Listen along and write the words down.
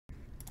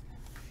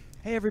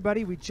Hey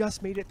everybody, we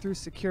just made it through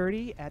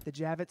security at the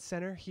Javits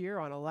Center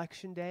here on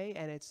Election Day,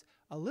 and it's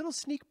a little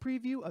sneak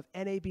preview of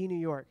NAB New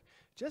York.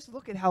 Just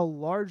look at how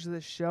large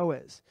this show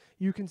is.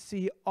 You can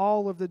see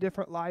all of the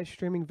different live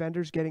streaming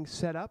vendors getting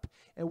set up,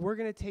 and we're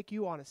going to take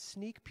you on a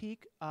sneak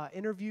peek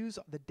interviews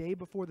the day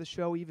before the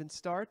show even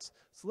starts.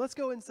 So let's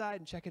go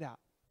inside and check it out.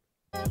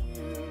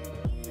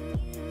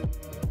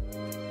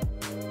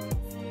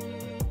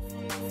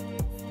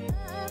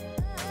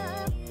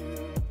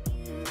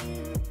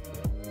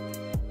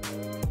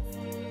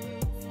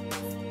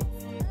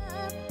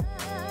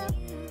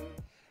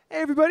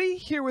 Hey everybody,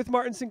 here with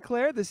Martin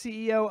Sinclair, the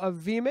CEO of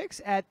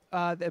vMix at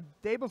the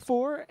day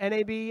before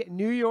NAB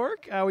New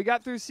York. We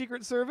got through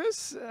Secret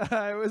Service.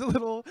 It was a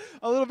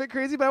little bit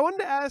crazy, but I wanted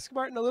to ask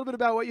Martin a little bit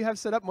about what you have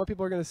set up and what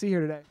people are going to see here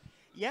today.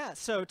 Yeah,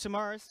 so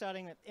tomorrow,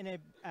 starting at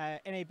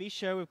NAB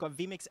show, we've got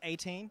vMix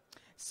 18.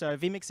 So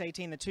vMix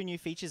 18, the two new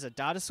features are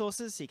data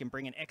sources, so you can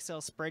bring in Excel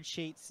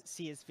spreadsheets,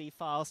 CSV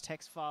files,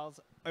 text files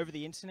over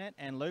the internet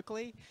and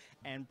locally,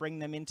 and bring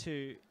them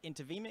into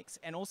vMix,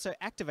 and also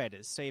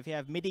activators. So if you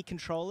have MIDI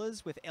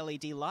controllers with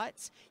LED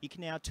lights, you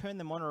can now turn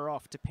them on or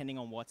off depending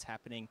on what's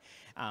happening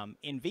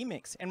in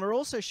vMix. And we're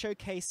also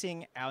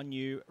showcasing our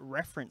new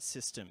reference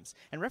systems.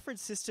 And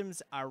reference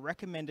systems are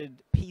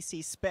recommended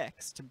PC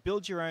specs to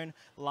build your own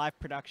live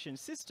production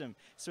system.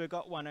 So we've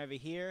got one over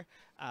here,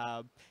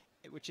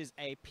 which is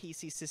a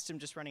PC system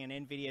just running an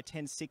NVIDIA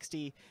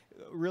 1060,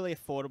 really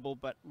affordable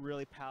but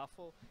really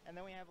powerful. And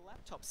then we have a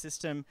laptop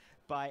system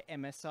by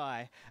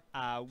MSI,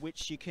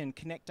 which you can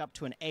connect up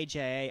to an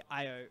AJA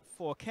IO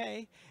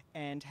 4K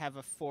and have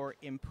a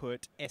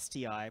 4-input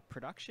SDI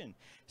production.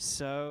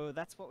 So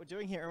that's what we're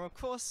doing here. And of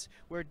course,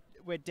 we're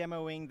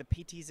demoing the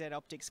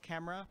PTZOptics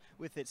camera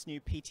with its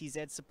new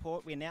PTZ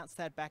support. We announced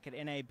that back at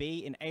NAB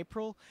in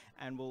April,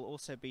 and we'll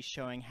also be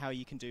showing how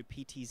you can do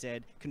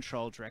PTZ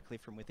control directly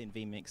from within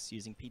vMix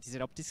using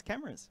PTZOptics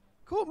cameras.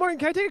 Cool. Martin,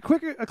 can I take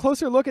a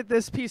closer look at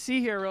this PC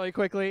here really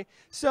quickly?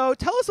 So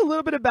tell us a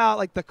little bit about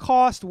like the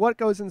cost, what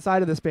goes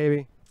inside of this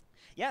baby.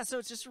 Yeah, so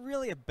it's just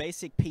really a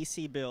basic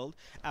PC build.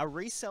 Our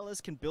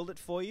resellers can build it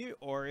for you,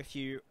 or if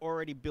you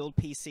already build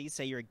PCs,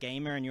 say you're a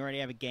gamer and you already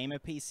have a gamer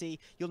PC,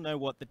 you'll know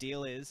what the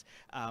deal is.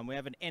 We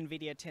have an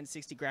NVIDIA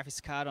 1060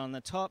 graphics card on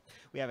the top.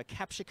 We have a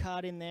capture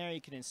card in there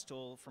you can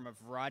install from a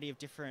variety of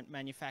different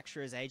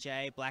manufacturers,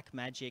 AJ,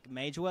 Blackmagic,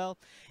 Magewell.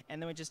 And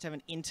then we just have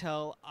an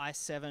Intel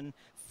i7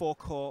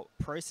 4-core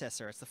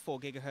processor. It's the 4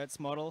 gigahertz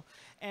model,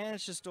 and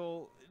it's just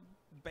all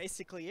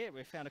basically it.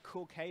 We found a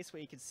cool case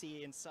where you can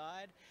see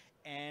inside,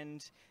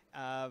 and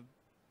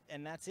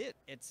that's it.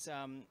 It's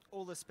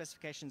all the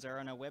specifications are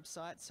on our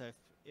website, so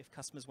if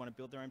customers want to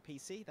build their own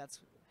PC, that's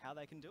how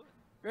they can do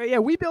it. Right, yeah,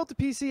 we built a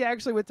PC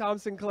actually with Tom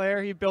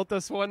Sinclair. He built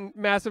this one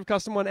massive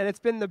custom one, and it's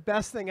been the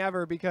best thing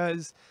ever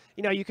because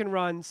you can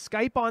run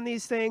Skype on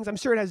these things. I'm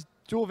sure it has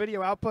dual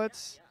video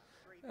outputs.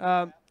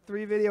 Yeah.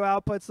 3 video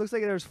outputs. Looks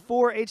like there's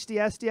 4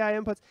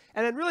 HD-SDI inputs.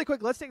 And then really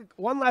quick, let's take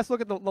one last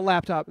look at the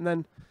laptop,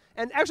 and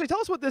actually tell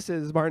us what this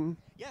is, Martin.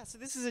 Yeah, so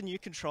this is a new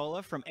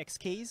controller from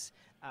X-Keys.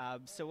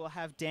 So we'll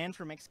have Dan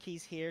from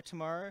X-Keys here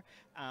tomorrow.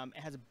 It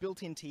has a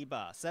built-in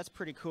T-bar, so that's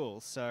pretty cool.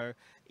 So,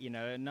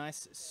 a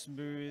nice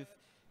smooth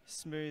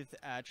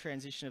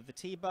transition of the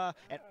T-bar,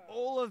 and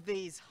all of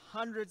these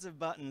hundreds of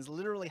buttons,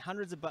 literally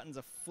hundreds of buttons,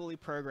 are fully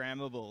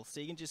programmable,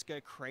 so you can just go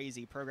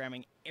crazy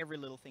programming every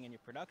little thing in your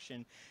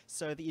production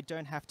so that you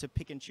don't have to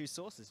pick and choose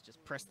sources.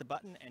 Just press the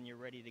button and you're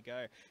ready to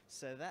go.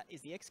 So that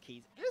is the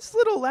X-Keys. This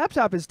little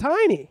laptop is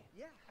tiny.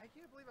 Yeah, I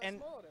can't believe how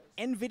small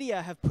it is.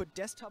 NVIDIA have put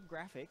desktop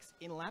graphics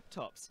in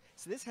laptops.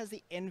 So this has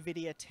the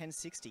NVIDIA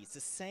 1060. It's the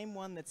same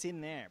one that's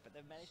in there, but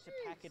they've managed to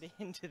pack it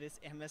into this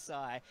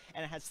MSI,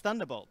 and it has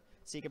Thunderbolt.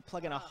 So you can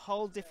plug in a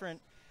whole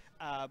different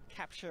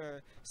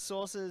capture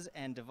sources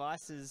and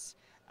devices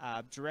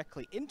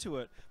directly into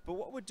it. But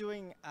what we're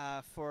doing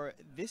for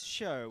this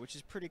show, which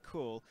is pretty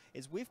cool,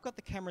 is we've got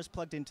the cameras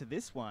plugged into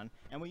this one,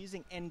 and we're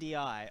using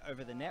NDI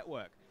over the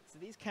network. So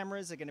these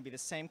cameras are going to be the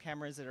same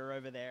cameras that are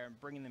over there and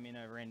bringing them in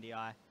over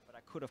NDI, but I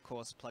could, of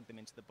course, plug them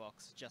into the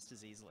box just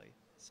as easily.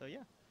 So,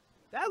 yeah.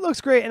 That looks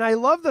great, and I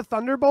love the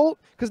Thunderbolt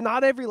because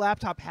not every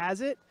laptop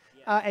has it.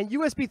 And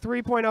USB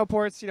 3.0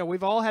 ports,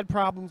 we've all had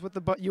problems with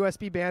the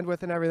USB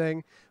bandwidth and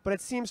everything, but it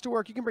seems to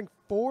work. You can bring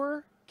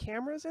 4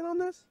 cameras in on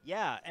this?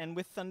 Yeah, and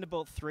with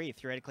Thunderbolt 3,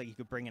 theoretically, you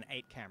could bring in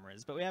 8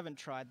 cameras, but we haven't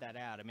tried that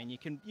out. I mean, you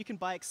can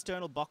buy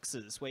external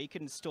boxes where you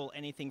can install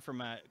anything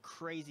from a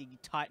crazy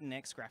Titan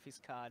X graphics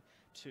card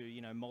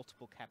to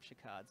multiple capture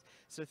cards.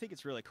 So I think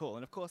it's really cool.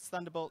 And of course,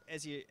 Thunderbolt,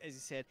 as you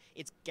said,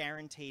 it's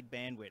guaranteed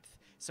bandwidth.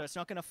 So it's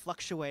not going to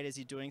fluctuate as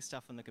you're doing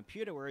stuff on the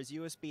computer, whereas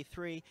USB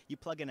 3, you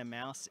plug in a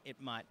mouse, it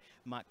might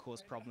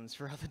cause problems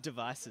for other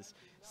devices.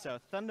 So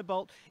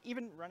Thunderbolt,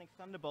 even running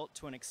Thunderbolt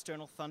to an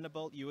external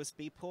Thunderbolt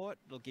USB port,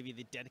 it'll give you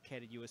the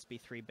dedicated USB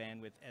 3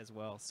 bandwidth as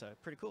well. So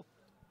pretty cool.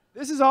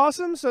 This is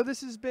awesome. So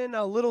this has been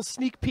a little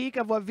sneak peek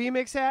of what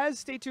vMix has.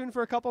 Stay tuned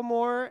for a couple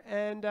more.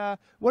 And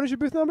what is your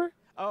booth number?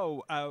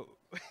 Oh,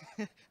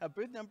 Our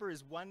booth number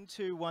is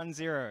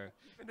 1210.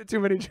 Been to too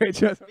many trade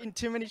shows. In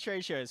too many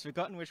trade shows,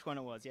 forgotten which one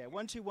it was. Yeah,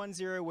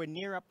 1210. We're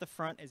near up the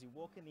front as you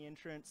walk in the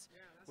entrance.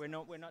 We're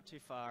not too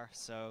far,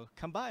 so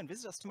come by and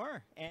visit us tomorrow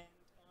and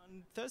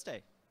on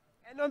Thursday.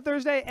 And on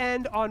Thursday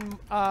and on,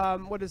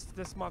 what is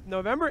this month?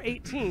 November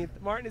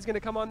 18th, Martin is going to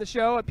come on the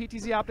show at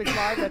PTZOptics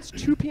Live. That's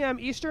 2 p.m.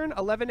 Eastern,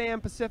 11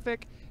 a.m.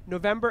 Pacific,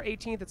 November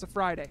 18th. It's a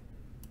Friday.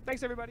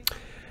 Thanks, everybody.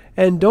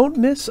 And don't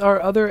miss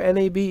our other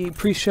NAB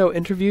pre-show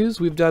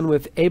interviews we've done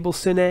with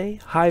AbleCine,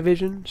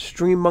 Haivision,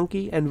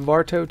 StreamMonkey, and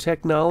Varto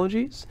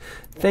Technologies.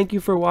 Thank you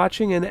for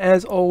watching, and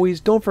as always,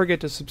 don't forget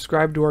to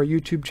subscribe to our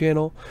YouTube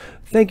channel.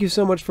 Thank you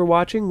so much for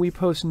watching. We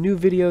post new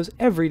videos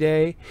every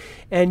day,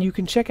 and you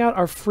can check out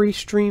our free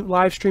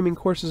live streaming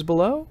courses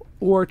below,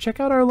 or check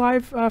out our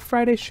live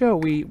Friday show.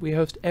 We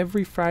host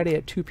every Friday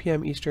at 2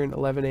 p.m. Eastern,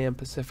 11 a.m.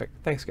 Pacific.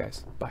 Thanks,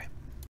 guys. Bye.